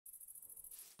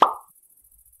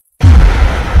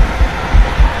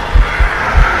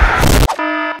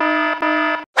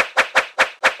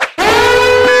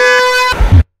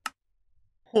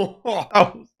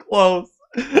That was close.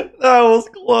 That was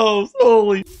close.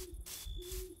 Holy.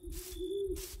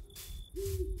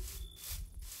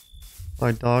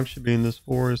 My dog should be in this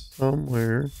forest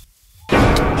somewhere.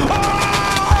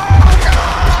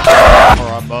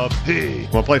 Alright, bub. Hey.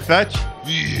 Wanna play fetch?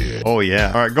 Yeah. Oh,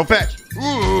 yeah. Alright, go fetch.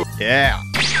 Ooh. Yeah.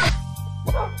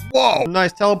 Whoa.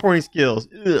 Nice teleporting skills.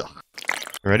 Ugh.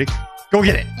 Ready? Go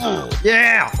get it.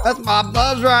 Yeah. That's my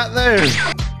bubs right there.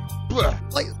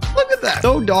 Like, look at that.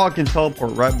 No dog can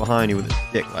teleport right behind you with a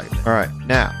stick like that. Alright,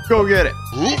 now, go get it.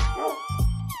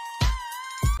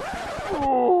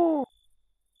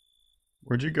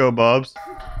 Where'd you go, Bubs?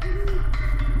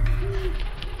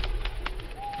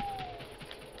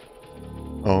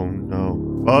 Oh no.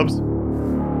 Bubs?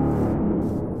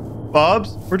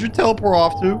 Bubs? Where'd you teleport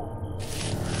off to?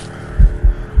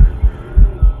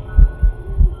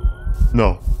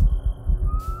 No.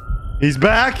 He's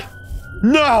back?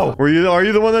 No! Are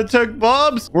you the one that took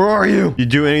Bubs? Where are you? You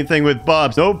do anything with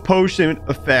Bubs. No potion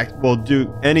effect will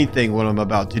do anything what I'm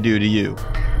about to do to you.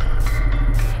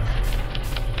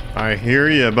 I hear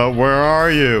you, but where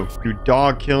are you? You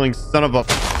dog-killing son of a...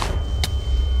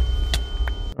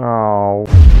 Oh.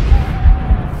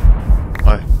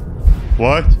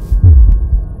 What?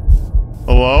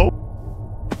 Hello?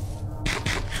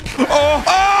 Oh!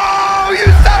 Oh! You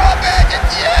son of a bitch!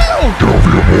 It's you! Don't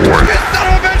be a boy! You son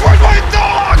of a bitch! Where's my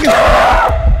dog?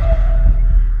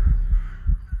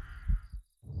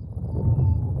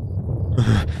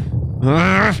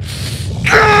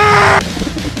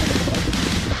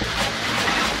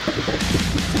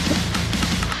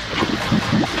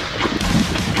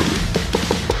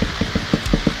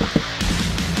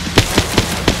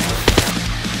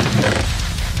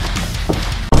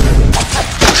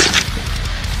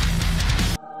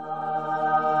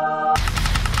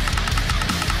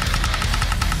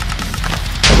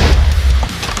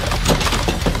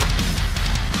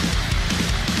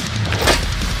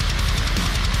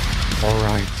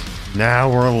 Alright, now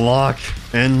we're locked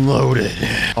and loaded.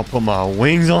 I'll put my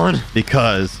wings on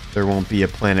because there won't be a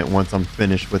planet once I'm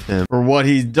finished with him for what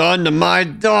he's done to my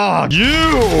dog. You!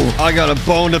 I got a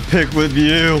bone to pick with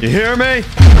you. You hear me?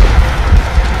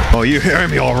 Oh, you hear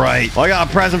me all right. Well, I got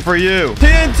a present for you.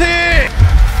 TNT!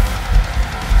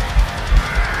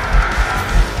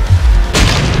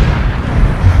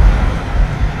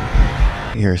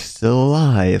 You're still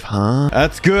alive, huh?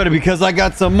 That's good because I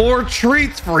got some more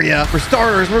treats for you. For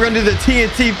starters, we're gonna do the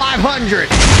TNT 500.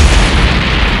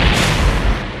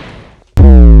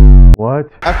 What?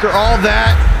 After all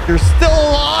that, you're still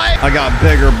alive? I got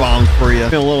bigger bombs for you.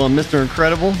 Feel a little Mr.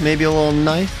 Incredible, maybe a little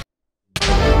nice.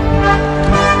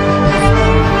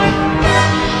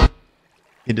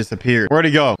 He disappeared. Where'd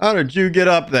he go? How did you get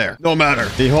up there? No matter.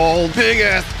 Behold, big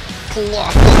ass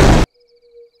clock.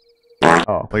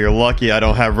 Oh, well, you're lucky I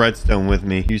don't have redstone with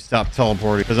me. You stop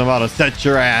teleporting because I'm about to set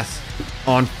your ass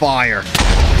on fire.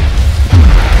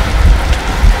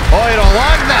 Oh, you don't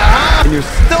like that, huh? And you're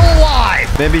still alive.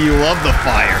 Maybe you love the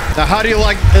fire. Now, how do you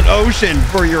like an ocean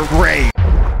for your grave?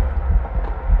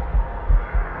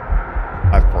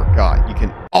 I forgot. You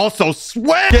can also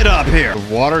swim. Get up here.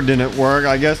 The water didn't work.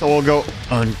 I guess I will go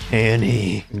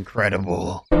uncanny.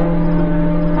 Incredible.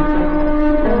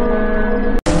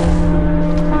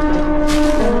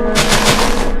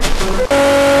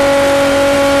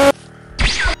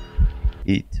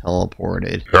 He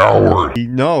teleported. Coward.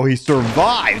 No, he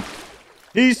survived.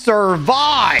 He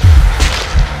survived.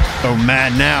 So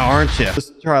mad now, aren't you?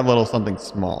 Let's try a little something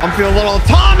small. I'm feeling a little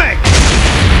atomic.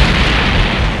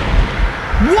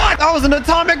 What? That was an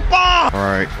atomic bomb. All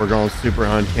right, we're going super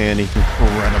uncanny.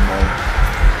 Incredible.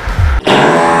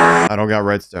 I don't got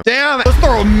redstone. Damn it. Let's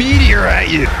throw a meteor at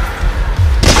you.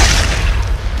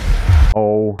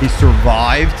 Oh, he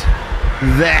survived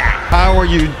that. How are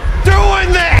you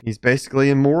doing that? He's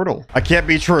basically immortal. I can't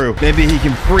be true. Maybe he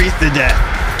can freeze to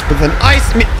death with an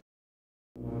ice meteor.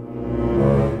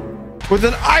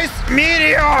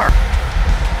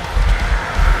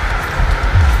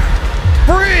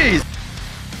 Freeze.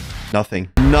 Nothing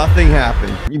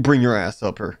happened. You bring your ass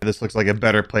up here. This looks like a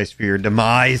better place for your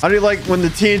demise. How do you like when the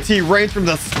TNT rains from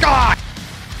the sky?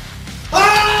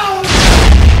 Oh!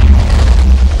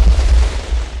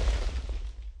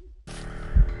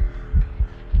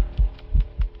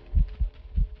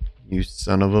 You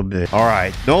son of a bitch. All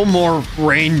right, no more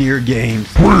reindeer games.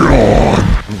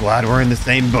 I'm glad we're in the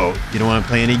same boat. You don't want to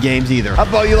play any games either. How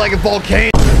about you like a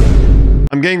volcano?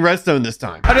 I'm getting redstone this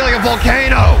time. How do you like a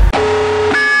volcano?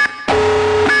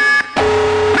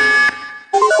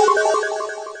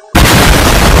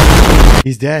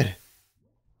 He's dead.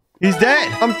 He's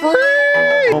dead. I'm free.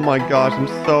 Oh my gosh, I'm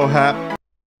so happy.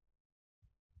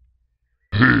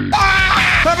 P.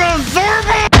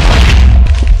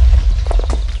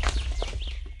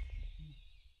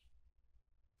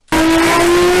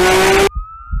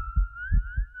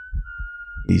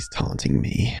 He's taunting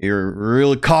me. You're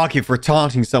really cocky for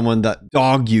taunting someone that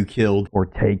dog you killed or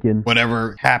taken.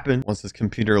 Whatever happened. Once this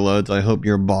computer loads, I hope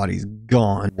your body's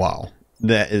gone. Wow.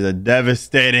 That is a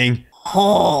devastating...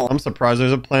 Oh, I'm surprised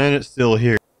there's a planet still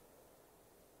here.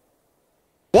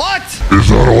 What? Is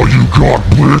that all you got,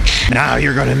 bitch? Now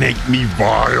you're gonna make me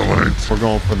Violent. We're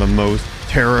going for the most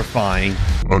terrifying,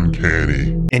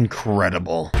 Uncanny.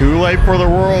 incredible. Too late for the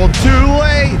world. Too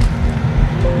late.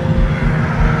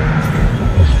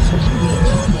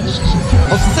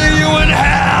 I'll see you in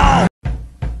hell.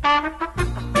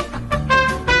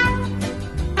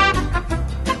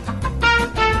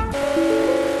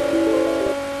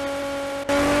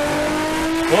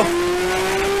 Oh.